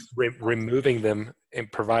one course, last. removing them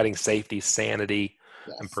and providing safety, sanity,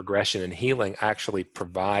 and Yes. progression and healing actually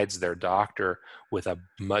provides their doctor with a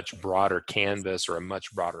much broader canvas or a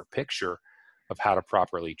much broader picture of how to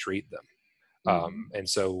properly treat them. Hmm. And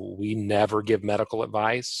so we never give medical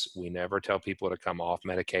advice. We never tell people to come off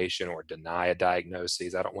medication or deny a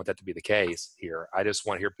diagnosis. I don't want that to be the case here. I just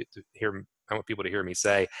want I want people to hear me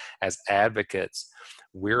say, as advocates,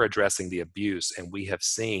 we're addressing the abuse, and we have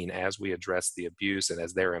seen, as we address the abuse and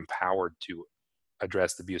as they're empowered to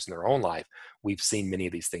address the abuse in their own life, we've seen many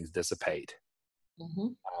of these things dissipate, Hmm.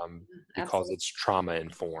 because Absolutely. it's trauma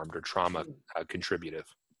informed or trauma contributive.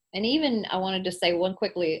 And even I wanted to say one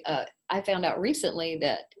quickly, I found out recently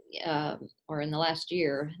that, or in the last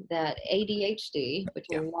year, that ADHD, which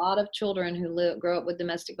a Yeah. lot of children who grow up with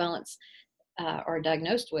domestic violence are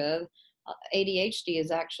diagnosed with, ADHD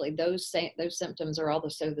is actually those symptoms are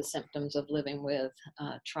also the symptoms of living with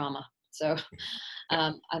trauma. So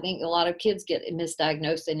Yeah. I think a lot of kids get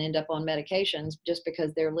misdiagnosed and end up on medications just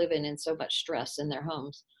because they're living in so much stress in their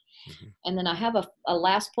homes. Mm-hmm. And then I have a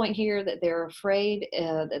last point here, that they're afraid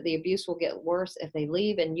that the abuse will get worse if they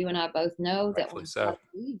leave. And you and I both know that Rightfully when so. somebody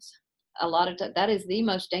leaves, a lot of that is the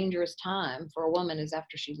most dangerous time for a woman, is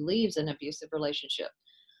after she leaves an abusive relationship.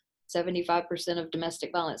 75% of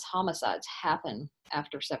domestic violence homicides happen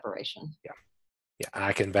after separation. Yeah. Yeah,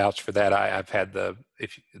 I can vouch for that. I've had the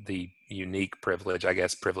unique privilege, I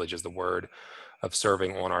guess privilege is the word, of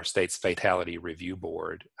serving on our state's fatality review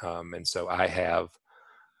board. And so I have,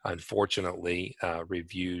 unfortunately,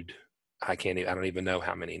 reviewed I don't even know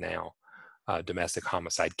how many now, domestic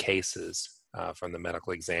homicide cases, from the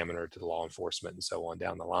medical examiner to the law enforcement and so on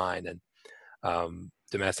down the line. And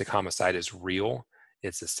domestic homicide is real.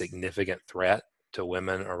 It's a significant threat to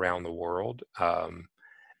women around the world.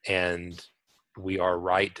 And we are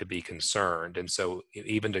right to be concerned. And so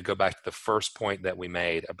even to go back to the first point that we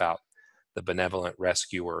made about the benevolent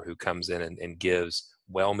rescuer who comes in and gives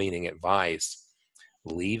well-meaning advice,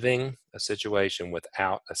 leaving a situation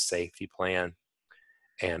without a safety plan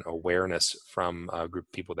and awareness from a group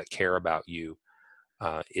of people that care about you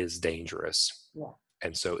is dangerous. Yeah.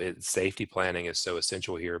 And so safety planning is so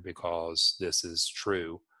essential here, because this is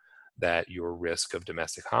true that your risk of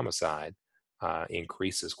domestic homicide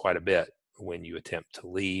increases quite a bit when you attempt to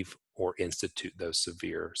leave or institute those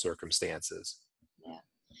severe circumstances. Yeah.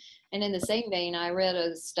 And in the same vein, I read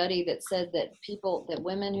a study that said that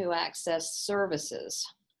women who access services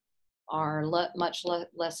are much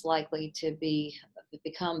less likely to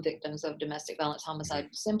become victims of domestic violence homicide,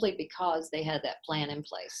 simply because they had that plan in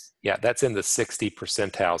place. Yeah, that's in the 60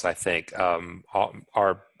 percentiles, I think.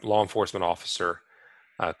 Our law enforcement officer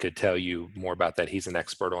could tell you more about that. He's an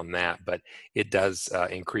expert on that, but it does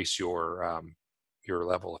increase your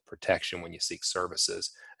level of protection when you seek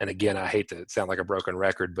services. And again, I hate to sound like a broken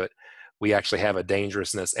record, but we actually have a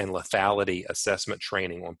dangerousness and lethality assessment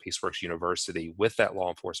training on Peaceworks University with that law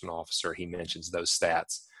enforcement officer. He mentions those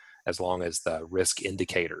stats as long as the risk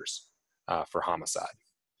indicators for homicide.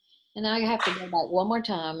 And I have to go back one more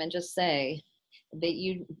time and just say that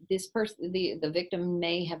the victim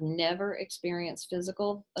may have never experienced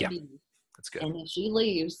physical abuse. That's good. And if she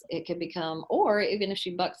leaves, it could become, or even if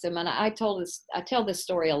she bucks him. And I tell this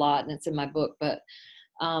story a lot, and it's in my book, but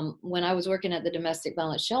when I was working at the domestic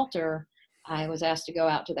violence shelter, I was asked to go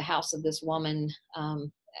out to the house of this woman.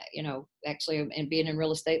 Actually, and being in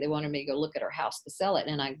real estate, they wanted me to go look at her house to sell it.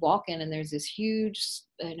 And I walk in, and there's this huge,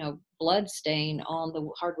 blood stain on the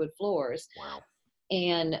hardwood floors. Wow.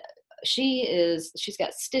 And she's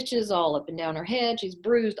got stitches all up and down her head. She's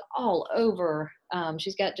bruised all over.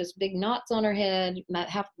 She's got just big knots on her head.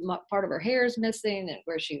 Half part of her hair is missing, and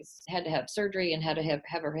where she's had to have surgery and had to have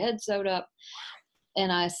her head sewed up. And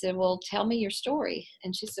I said, well, tell me your story.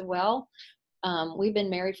 And she said, well, we've been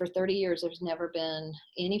married for 30 years. There's never been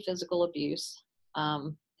any physical abuse.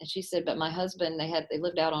 And she said, but my husband, they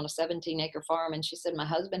lived out on a 17-acre farm. And she said, my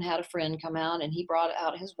husband had a friend come out, and he brought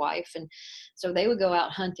out his wife. And so they would go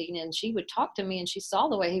out hunting, and she would talk to me, and she saw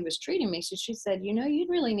the way he was treating me. So she said, you'd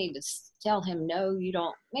really need to tell him, no,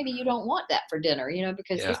 maybe you don't want that for dinner,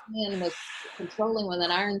 because this man was controlling with an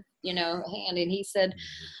iron, hand. And he said,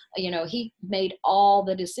 he made all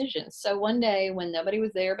the decisions. So one day when nobody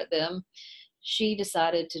was there but them, she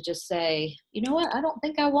decided to just say, you know what, I don't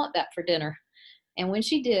think I want that for dinner. And when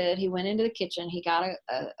she did, he went into the kitchen, he got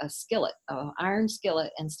a skillet, an iron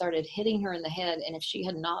skillet, and started hitting her in the head. And if she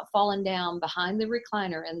had not fallen down behind the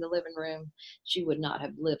recliner in the living room, she would not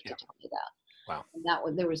have lived to tell me that. Wow.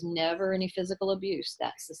 And there was never any physical abuse.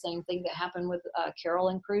 That's the same thing that happened with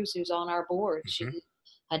Carolyn Cruz, who's on our board. She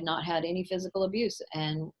had not had any physical abuse.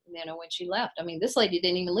 And, when she left, this lady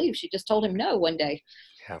didn't even leave. She just told him no one day.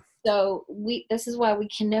 Yeah. So this is why we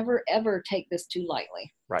can never, ever take this too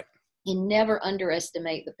lightly. Right. You never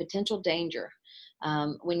underestimate the potential danger.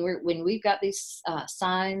 When we've got these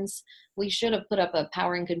signs, we should have put up a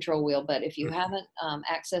power and control wheel. But if you haven't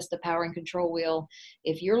accessed the power and control wheel,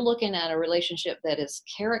 if you're looking at a relationship that is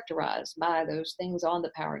characterized by those things on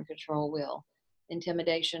the power and control wheel,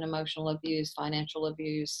 intimidation, emotional abuse, financial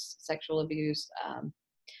abuse, sexual abuse,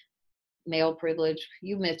 male privilege.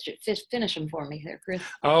 You mentioned, finish them for me there, Chris.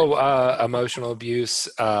 Emotional abuse,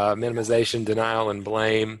 minimization, denial and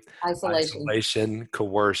blame, isolation,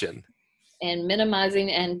 coercion. And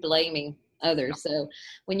minimizing and blaming others. So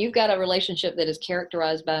when you've got a relationship that is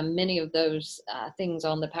characterized by many of those things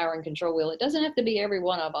on the power and control wheel, it doesn't have to be every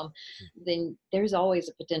one of them, then there's always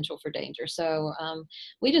a potential for danger. So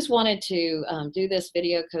we just wanted to do this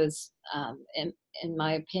video because in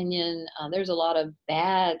my opinion, there's a lot of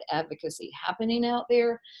bad advocacy happening out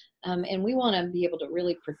there. And we want to be able to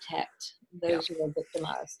really protect those who are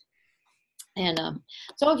victimized. And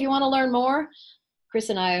so if you want to learn more, Chris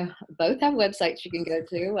and I both have websites you can go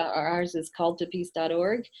to. Ours is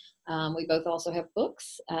calledtopeace.org. We both also have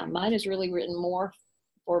books. Mine is really written more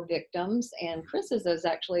for victims, and Chris's is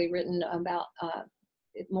actually written about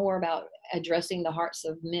more about addressing the hearts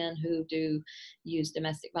of men who do use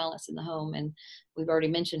domestic violence in the home. And we've already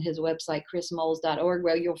mentioned his website, chrismoles.org,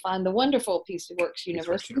 where you'll find the wonderful Peaceworks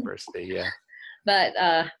University. Yeah. But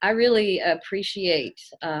I really appreciate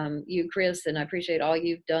you, Chris, and I appreciate all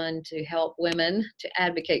you've done to help women, to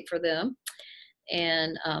advocate for them.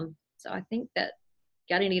 And So I think that,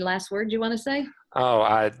 got any last words you want to say? Oh,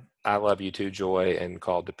 I love you too, Joy, and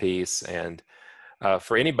Called to Peace. And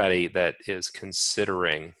for anybody that is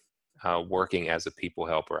considering working as a people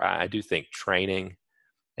helper, I do think training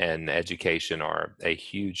and education are a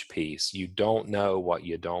huge piece. You don't know what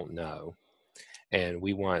you don't know, and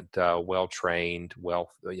we want well-trained,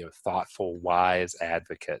 thoughtful, wise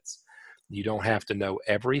advocates. You don't have to know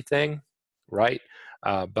everything, right?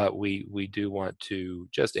 But we do want to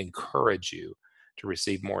just encourage you to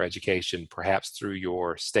receive more education, perhaps through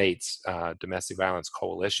your state's domestic violence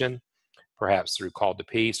coalition, perhaps through Called to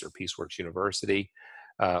Peace or Peaceworks University,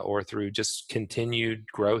 or through just continued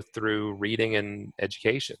growth through reading and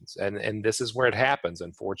educations. And this is where it happens.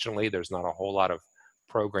 Unfortunately, there's not a whole lot of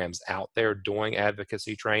programs out there doing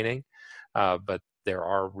advocacy training, but there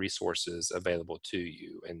are resources available to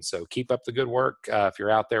you. And so keep up the good work. If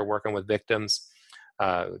you're out there working with victims,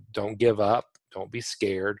 don't give up. Don't be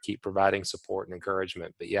scared. Keep providing support and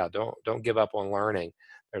encouragement. But yeah, don't give up on learning.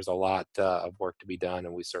 There's a lot of work to be done,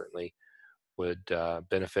 and we certainly would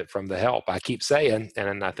benefit from the help. I keep saying,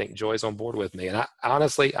 and I think Joy's on board with me. And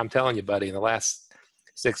honestly, I'm telling you, buddy, in the last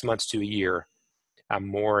 6 months to a year, I'm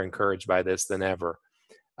more encouraged by this than ever.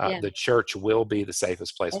 Yeah. The church will be the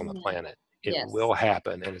safest place on the Amen. planet. It Yes. will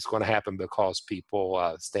happen, and it's going to happen because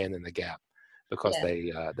people stand in the gap, because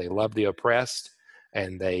Yeah. they love the oppressed,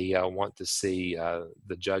 and they want to see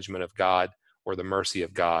the judgment of God or the mercy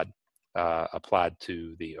of God applied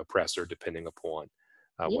to the oppressor, depending upon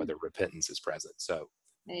Yeah. whether repentance is present. So,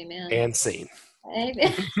 Amen. and seen.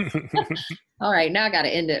 Amen. All right, now I got to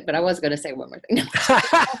end it, but I was going to say one more thing.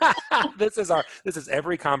 This is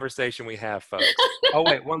every conversation we have, folks. Oh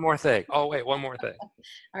wait, one more thing. Oh wait, one more thing.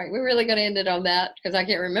 All right, we're really going to end it on that because I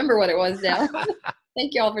can't remember what it was now.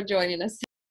 Thank you all for joining us.